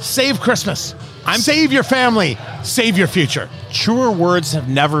books. Save Christmas. Save your family. Save your future. Truer words have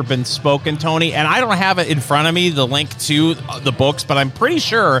never been spoken, Tony, and I don't have it in front of me, the link to the books, but I'm pretty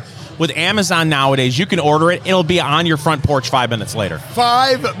sure with Amazon nowadays, you can order it. It'll be on your front porch 5 minutes later.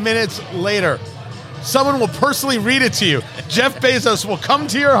 5 minutes later. Someone will personally read it to you. Jeff Bezos will come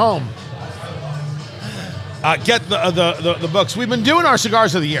to your home. Get the books. We've been doing our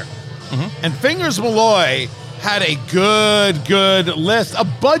Cigars of the Year. Mm-hmm. And Fingers Malloy had a good list, a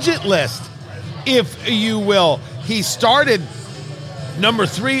budget list, if you will. He started number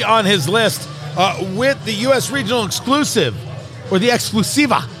 3 on his list with the U.S. Regional Exclusive, or the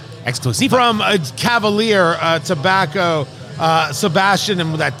Exclusiva. From Cavalier Tobacco. Sebastian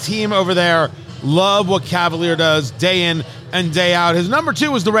and that team over there love what Cavalier does day in and day out. His number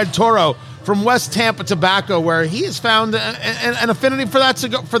 2 was the Red Toro from West Tampa Tobacco, where he has found an affinity for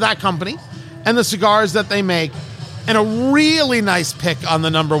that company and the cigars that they make. And a really nice pick on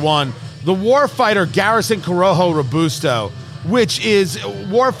the number 1, the Warfighter Garrison Corojo Robusto, which is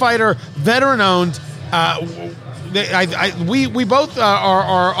Warfighter veteran-owned. We both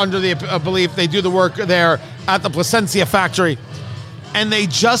are under the belief they do the work there at the Placencia factory, and they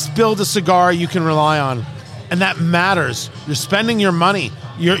just build a cigar you can rely on, and that matters. You're spending your money.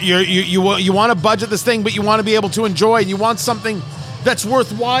 You want to budget this thing, but you want to be able to enjoy, and you want something that's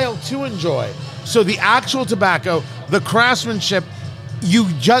worthwhile to enjoy. So the actual tobacco, the craftsmanship, you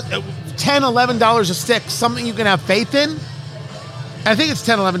just $10, $11 a stick, something you can have faith in. I think it's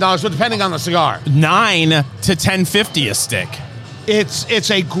 $10, $11, but depending on the cigar. $9 to $10.50 a stick.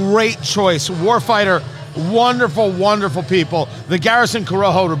 It's a great choice. Warfighter, wonderful people. The Garrison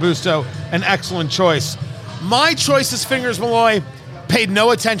Corojo Robusto, an excellent choice. My choice is Fingers Malloy. Paid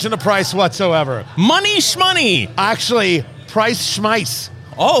no attention to price whatsoever. Money schmoney. Actually, price schmice.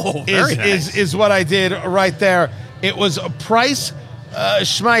 Oh, very nice. Is what I did right there. It was a price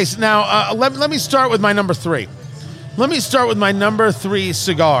schmice. Now, let me start with my number 3. Let me start with my number 3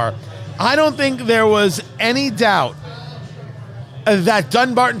 cigar. I don't think there was any doubt that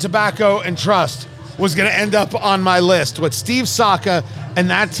Dunbarton Tobacco and Trust was going to end up on my list. What Steve Saka and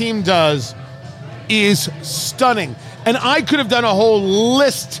that team does is stunning. And I could have done a whole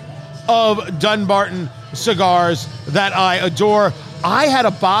list of Dunbarton cigars that I adore. I had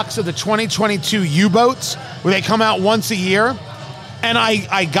a box of the 2022 U-Boats where they come out once a year. And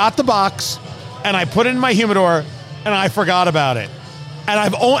I got the box and I put it in my humidor and I forgot about it.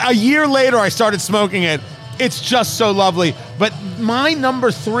 And a year later, I started smoking it. It's just so lovely. But my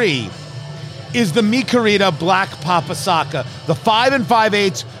number 3 is the Mi Querida Black Papa Saka, the 5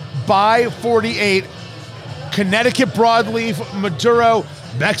 5/8 by 48. Connecticut broadleaf, Maduro,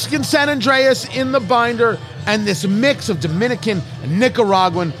 Mexican San Andreas in the binder, and this mix of Dominican,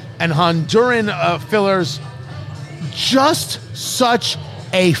 Nicaraguan, and Honduran fillers. Just such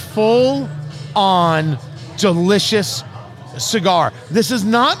a full-on, delicious cigar. This is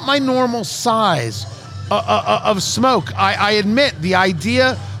not my normal size of smoke. I admit the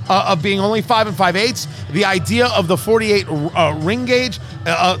idea of being only 5 5/8, the idea of the 48 ring gauge,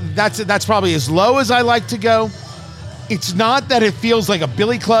 that's probably as low as I like to go. It's not that it feels like a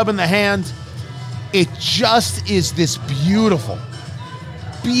billy club in the hand. It just is this beautiful,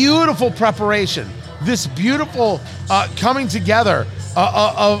 beautiful preparation, this beautiful coming together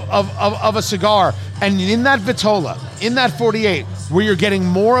of a cigar. And in that Vitola, in that 48, where you're getting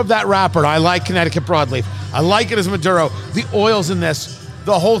more of that wrapper, I like Connecticut broadleaf. I like it as Maduro. The oils in this,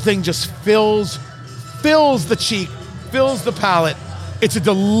 the whole thing just fills the cheek, fills the palate. It's a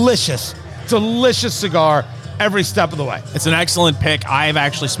delicious, delicious cigar every step of the way. It's an excellent pick. I've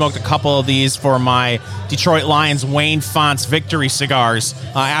actually smoked a couple of these for my Detroit Lions Wayne Fonts victory cigars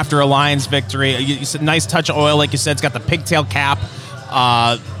after a Lions victory. You said nice touch of oil, like you said. It's got the pigtail cap.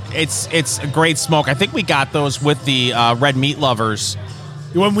 It's a great smoke. I think we got those with the Red Meat Lovers.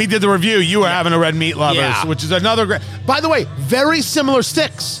 When we did the review, you were having a Red Meat Lovers, which is another great. By the way, very similar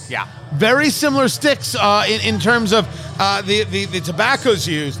sticks. Yeah, very similar sticks in terms of the tobaccos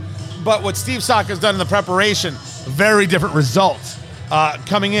used. But what Steve Sock has done in the preparation, very different results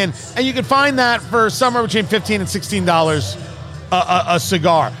coming in, and you can find that for somewhere between $15 and $16 a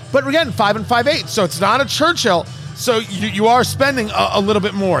cigar. But again, 5 5/8, so it's not a Churchill. So you are spending a little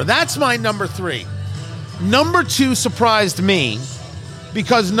bit more. That's my number 3. Number 2 surprised me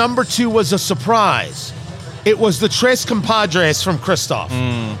because number 2 was a surprise. It was the Tres Compadres from Christoph.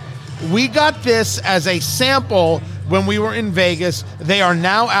 We got this as a sample when we were in Vegas. They are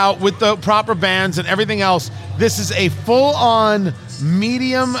now out with the proper bands and everything else. This is a full-on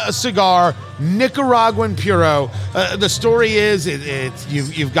medium cigar, Nicaraguan Puro. The story is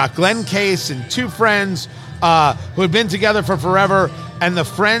you've got Glenn Case and 2 friends who had been together for forever, and the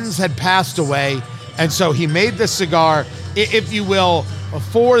friends had passed away, and so he made this cigar, if you will,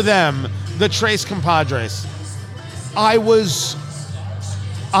 for them, the Tres Compadres. I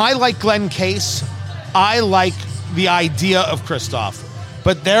like Glenn Case. I like the idea of Christoph,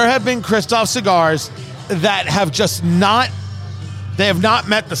 but there have been Christoph cigars that have just not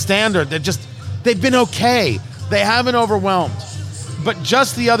met the standard. They've been okay. They haven't overwhelmed. But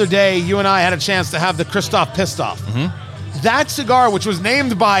just the other day, you and I had a chance to have the Christoph Pissed Off. Mm-hmm. That cigar, which was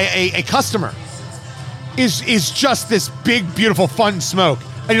named by a customer, is just this big, beautiful, fun smoke.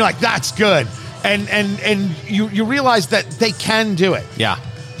 And you're like, that's good. And you realize that they can do it. Yeah.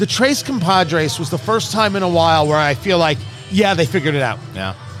 The Tres Compadres was the first time in a while where I feel like, yeah, they figured it out.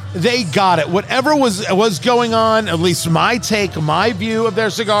 Yeah. They got it. Whatever was going on, at least my view of their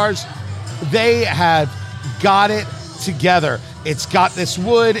cigars, they have got it together. It's got this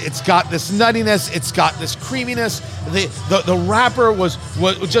wood, it's got this nuttiness, it's got this creaminess. The wrapper was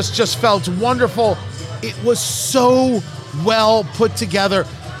just felt wonderful. It was so well put together.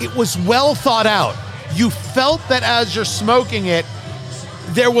 It was well thought out. You felt that as you're smoking it,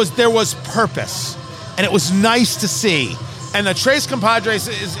 there was purpose, and it was nice to see. And the Tres Compadres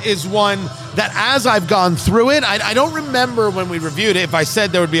is one that, as I've gone through it, I don't remember when we reviewed it if I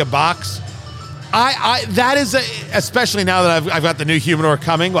said there would be a box. That is especially now that I've got the new humidor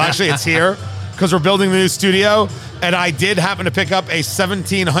coming. Well, actually, it's here because we're building the new studio, and I did happen to pick up a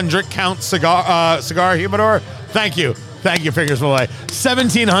 1,700 count cigar humidor. Thank you, Fingers Malay.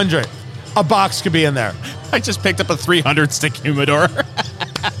 1,700. A box could be in there. I just picked up a 300 stick humidor.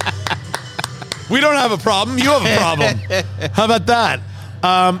 We don't have a problem. You have a problem. How about that?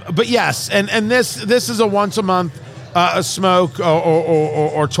 But yes, and this is a once a month a smoke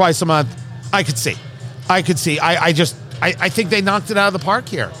or twice a month. I could see. I think they knocked it out of the park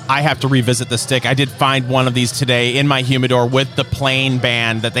here. I have to revisit the stick. I did find one of these today in my humidor with the plain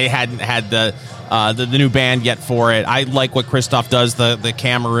band that they hadn't had the new band yet for it. I like what Christoph does, the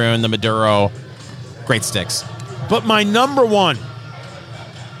Cameroon, the Maduro. Great sticks. But my number 1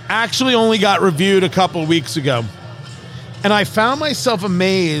 actually only got reviewed a couple weeks ago. And I found myself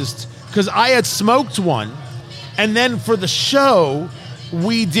amazed because I had smoked one, and then for the show,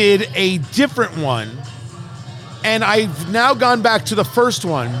 we did a different one, and I've now gone back to the first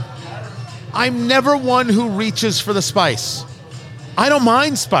one. I'm never one who reaches for the spice. I don't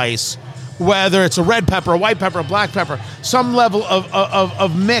mind spice, whether it's a red pepper, a white pepper, a black pepper, some level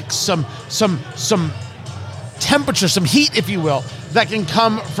of mix, some temperature, some heat, if you will, that can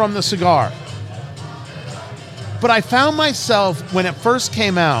come from the cigar. But I found myself, when it first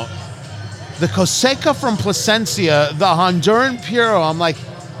came out, The Coseca from Plasencia, the Honduran Puro, I'm like,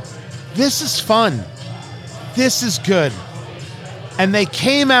 this is fun. This is good. And they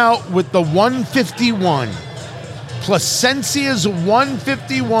came out with the 151. Plasencia's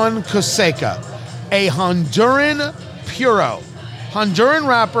 151 Coseca. A Honduran Puro. Honduran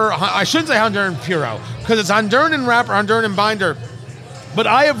wrapper. I shouldn't say Honduran Puro, because it's Honduran wrapper, Honduran binder. But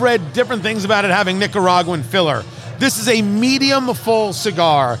I have read different things about it having Nicaraguan filler. This is a medium full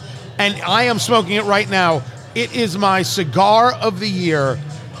cigar, and I am smoking it right now. It is my cigar of the year.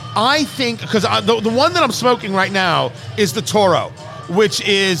 I think, because the one that I'm smoking right now is the Toro, which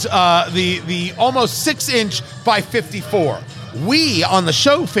is the almost 6-inch by 54. We, on the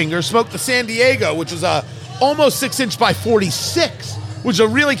show finger, smoked the San Diego, which was a almost 6-inch by 46, which is a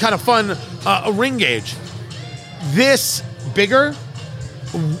really kind of fun ring gauge. This bigger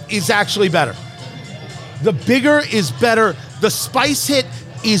is actually better. The bigger is better. The spice hit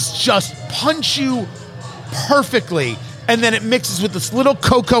is just punch you perfectly, and then it mixes with this little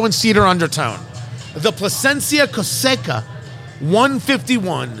cocoa and cedar undertone. The Plasencia Coseca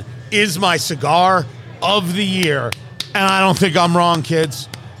 151 is my cigar of the year, and I don't think I'm wrong, kids.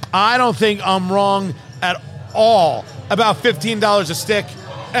 I don't think I'm wrong at all. About $15 a stick,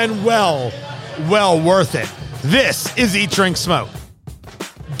 and well worth it. This is Eat, Drink, Smoke.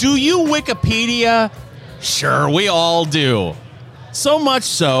 Do you Wikipedia? Sure, we all do. So much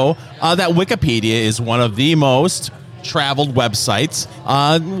so that Wikipedia is one of the most traveled websites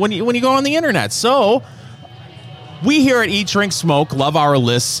when you go on the internet. So we here at Eat, Drink, Smoke love our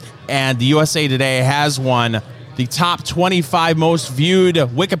lists, and the USA Today has one. The top 25 most viewed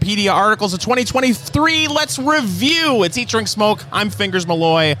Wikipedia articles of 2023. Let's review. It's Eat, Drink, Smoke. I'm Fingers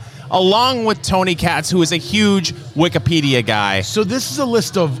Malloy, along with Tony Katz, who is a huge Wikipedia guy. So this is a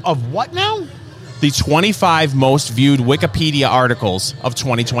list of what now? The 25 most viewed Wikipedia articles of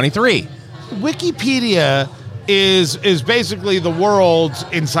 2023. Wikipedia is basically the world's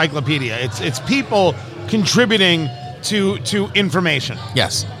encyclopedia. It's people contributing to information.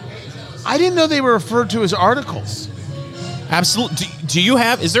 Yes. I didn't know they were referred to as articles. Absolutely. Do you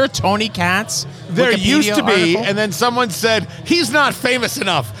have? Is there a Tony Katz? There Wikipedia used to be, article? and then someone said he's not famous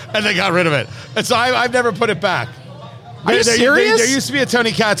enough, and they got rid of it. And so I've never put it back. Are you serious? There used to be a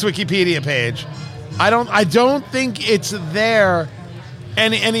Tony Katz Wikipedia page. I don't think it's there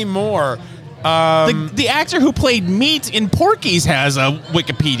anymore. The actor who played Meat in Porky's has a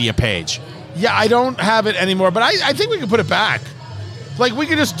Wikipedia page. Yeah, I don't have it anymore, but I think we can put it back. Like, we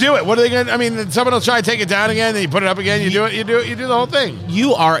could just do it. What are they going to... I mean, someone will try to take it down again, then you put it up again, you do the whole thing.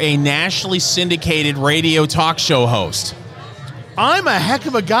 You are a nationally syndicated radio talk show host. I'm a heck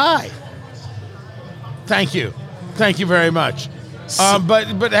of a guy. Thank you. Thank you very much.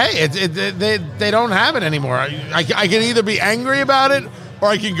 But hey, they don't have it anymore. I can either be angry about it, or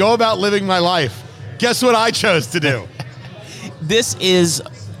I can go about living my life. Guess what I chose to do? This is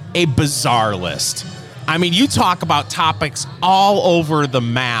a bizarre list. I mean, you talk about topics all over the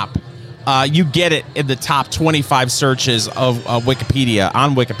map. You get it in the top 25 searches of Wikipedia,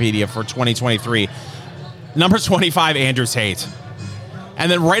 on Wikipedia for 2023. Number 25, Andrew Tate.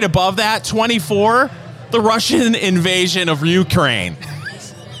 And then right above that, 24, the Russian invasion of Ukraine.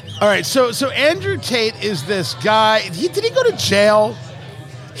 All right, so Andrew Tate is this guy. Did he go to jail?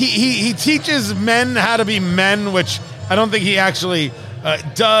 He teaches men how to be men, which I don't think he actually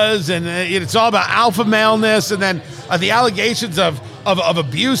does, and it's all about alpha maleness, and then the allegations of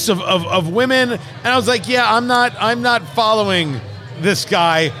abuse of women. And I was like, yeah, I'm not following this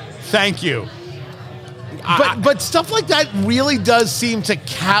guy. Thank you. But stuff like that really does seem to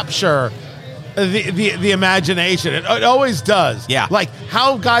capture the imagination. It always does. Yeah. Like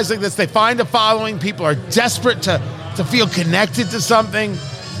how guys like this, they find a following. People are desperate to feel connected to something.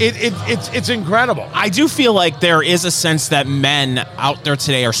 It's incredible. I do feel like there is a sense that men out there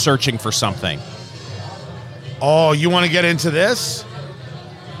today are searching for something. Oh, you want to get into this?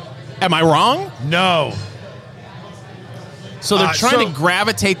 Am I wrong? No. So they're trying to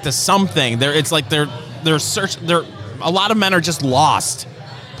gravitate to something. It's like they're searching. A lot of men are just lost.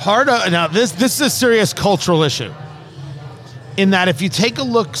 Now this is a serious cultural issue. In that, if you take a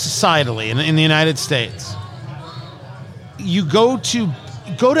look societally in the United States, you go to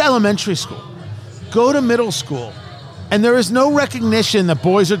elementary school, go to middle school, and there is no recognition that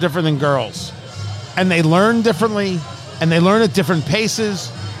boys are different than girls. And they learn differently, and they learn at different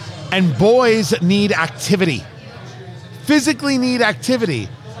paces, and boys need activity, physically need activity,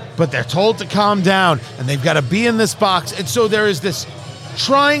 but they're told to calm down, and they've got to be in this box. And so there is this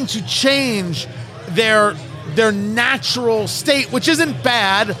trying to change their natural state, which isn't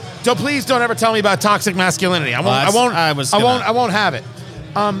bad. Please don't ever tell me about toxic masculinity. I won't have it.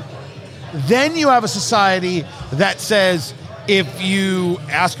 Then you have a society that says, if you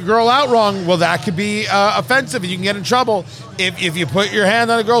ask a girl out wrong, well, that could be offensive. You can get in trouble. If you put your hand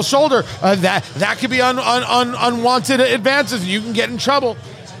on a girl's shoulder, that could be unwanted advances. You can get in trouble.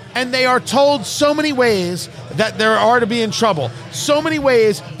 And they are told so many ways that there are to be in trouble, so many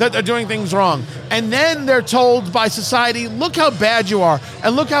ways that they're doing things wrong. And then they're told by society, look how bad you are,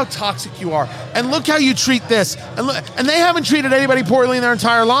 and look how toxic you are, and look how you treat this. And they haven't treated anybody poorly in their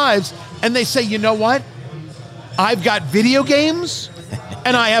entire lives. And they say, you know what? I've got video games,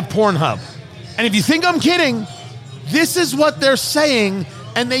 and I have Pornhub. And if you think I'm kidding, this is what they're saying,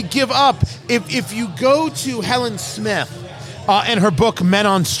 and they give up. If you go to Helen Smith, and her book Men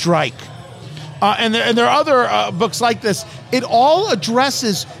on Strike, and there are other books like this, it all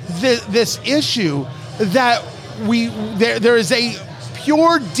addresses this issue that there is a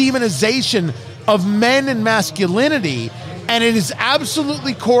pure demonization of men and masculinity, and it is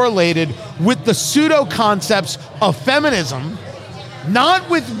absolutely correlated with the pseudo concepts of feminism, not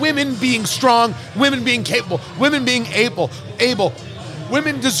with women being strong, women being capable, women being able,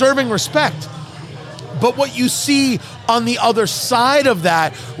 women deserving respect. But what you see on the other side of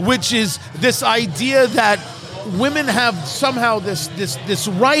that, which is this idea that women have somehow this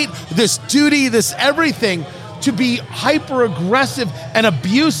right, this duty, this everything to be hyper aggressive and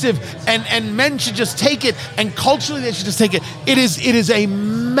abusive, and men should just take it, and culturally they should just take it. It is a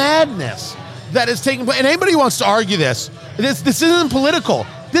madness that is taking place. And anybody who wants to argue this isn't political.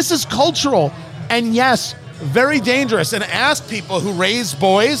 This is cultural, and yes, very dangerous. And ask people who raise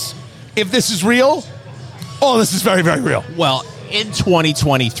boys if this is real. Oh, this is very, very real. Well, in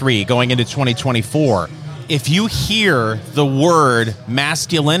 2023, going into 2024, if you hear the word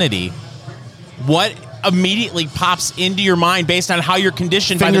masculinity, what immediately pops into your mind based on how you're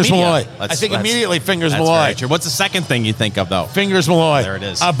conditioned Fingers by the Malloy. media? I think immediately Fingers that's Malloy. Very true. What's the second thing you think of, though? Fingers Malloy. There it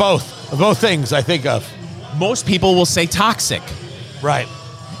is. Both things I think of. Most people will say toxic. Right.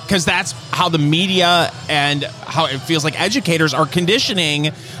 Because that's how the media and how it feels like educators are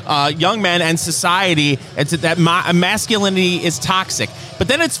conditioning young men and society into that masculinity is toxic. But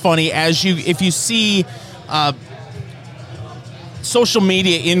then it's funny if you see social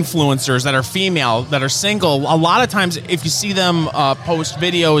media influencers that are female, that are single, a lot of times if you see them post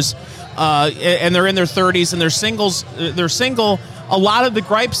videos and they're in their 30s and they're single, a lot of the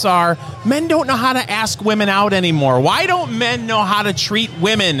gripes are men don't know how to ask women out anymore. Why don't men know how to treat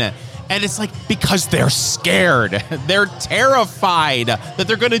women? And it's like, because they're scared. They're terrified that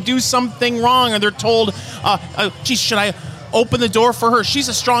they're going to do something wrong, and they're told, geez, should I open the door for her? She's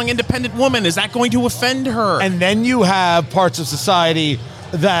a strong, independent woman. Is that going to offend her? And then you have parts of society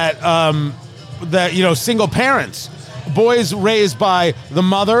that single parents, boys raised by the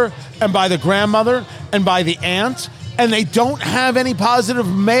mother and by the grandmother and by the aunt, and they don't have any positive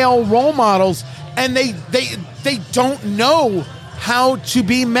male role models, and they don't know how to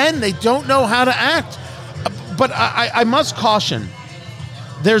be men. They don't know how to act. But I must caution,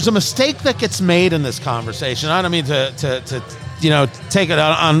 there's a mistake that gets made in this conversation. I don't mean to take it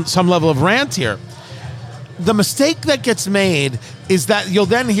on some level of rant here. The mistake that gets made is that you'll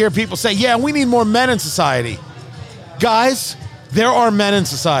then hear people say, yeah, we need more men in society. Guys, there are men in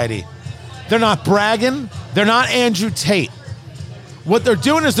society. They're not bragging. They're not Andrew Tate. What they're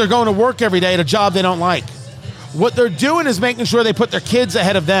doing is they're going to work every day at a job they don't like. What they're doing is making sure they put their kids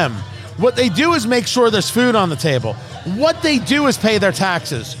ahead of them. What they do is make sure there's food on the table. What they do is pay their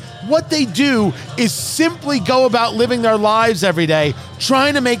taxes. What they do is simply go about living their lives every day,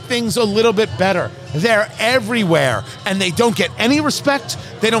 trying to make things a little bit better. They're everywhere, and they don't get any respect.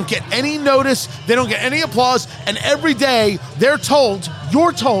 They don't get any notice. They don't get any applause. And every day you're told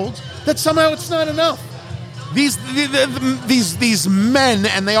that somehow it's not enough. These men,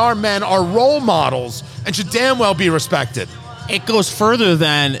 and they are men, are role models and should damn well be respected. It goes further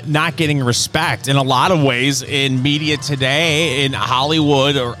than not getting respect. In a lot of ways, in media today, in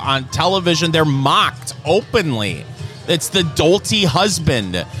Hollywood or on television, they're mocked openly. It's the dolty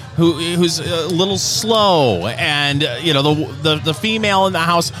husband who's a little slow, and the female in the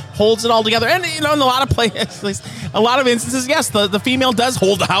house holds it all together. And in a lot of places, a lot of instances, yes, the female does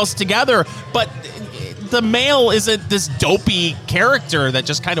hold the house together, but the male isn't this dopey character that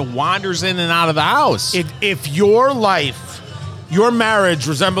just kind of wanders in and out of the house. If your life, your marriage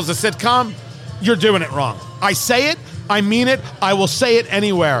resembles a sitcom, you're doing it wrong. I say it, I mean it, I will say it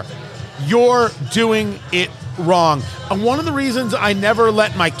anywhere. You're doing it wrong. And one of the reasons I never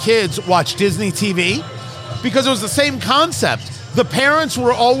let my kids watch Disney TV, because it was the same concept. The parents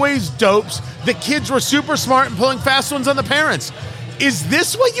were always dopes. The kids were super smart and pulling fast ones on the parents. Is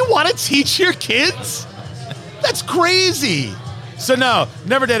this what you want to teach your kids? That's crazy. So no,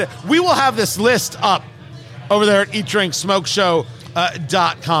 never did it. We will have this list up over there at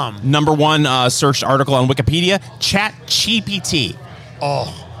eatdrinksmokeshow.com. Number one searched article on Wikipedia, ChatGPT.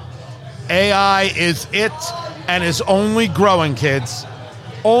 AI is it and is only growing, kids.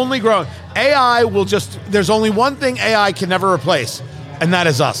 Only growing. AI will there's only one thing AI can never replace, and that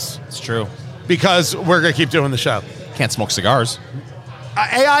is us. It's true. Because we're going to keep doing the show. Can't smoke cigars.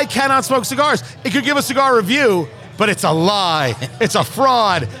 AI cannot smoke cigars. It could give a cigar review, but it's a lie. It's a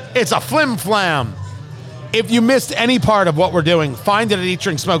fraud. It's a flim-flam. If you missed any part of what we're doing, find it at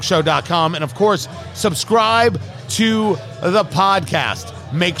eatdrinksmokeshow.com. And, of course, subscribe to the podcast.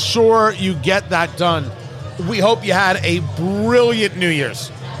 Make sure you get that done. We hope you had a brilliant New Year's.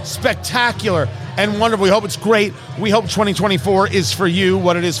 Spectacular and wonderful. We hope it's great. We hope 2024 is for you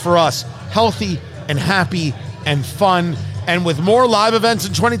what it is for us. Healthy and happy and fun. And with more live events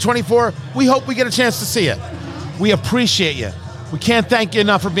in 2024, we hope we get a chance to see you. We appreciate you. We can't thank you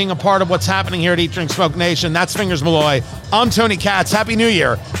enough for being a part of what's happening here at Eat, Drink, Smoke Nation. That's Fingers Malloy. I'm Tony Katz. Happy New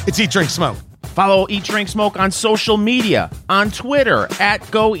Year. It's Eat, Drink, Smoke. Follow Eat, Drink, Smoke on social media, on Twitter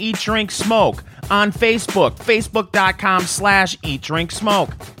at Go Eat, Drink, Smoke, on Facebook, facebook.com/Eat, Drink,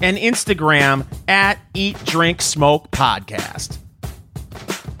 Smoke, and Instagram at Eat, Drink, Smoke Podcast.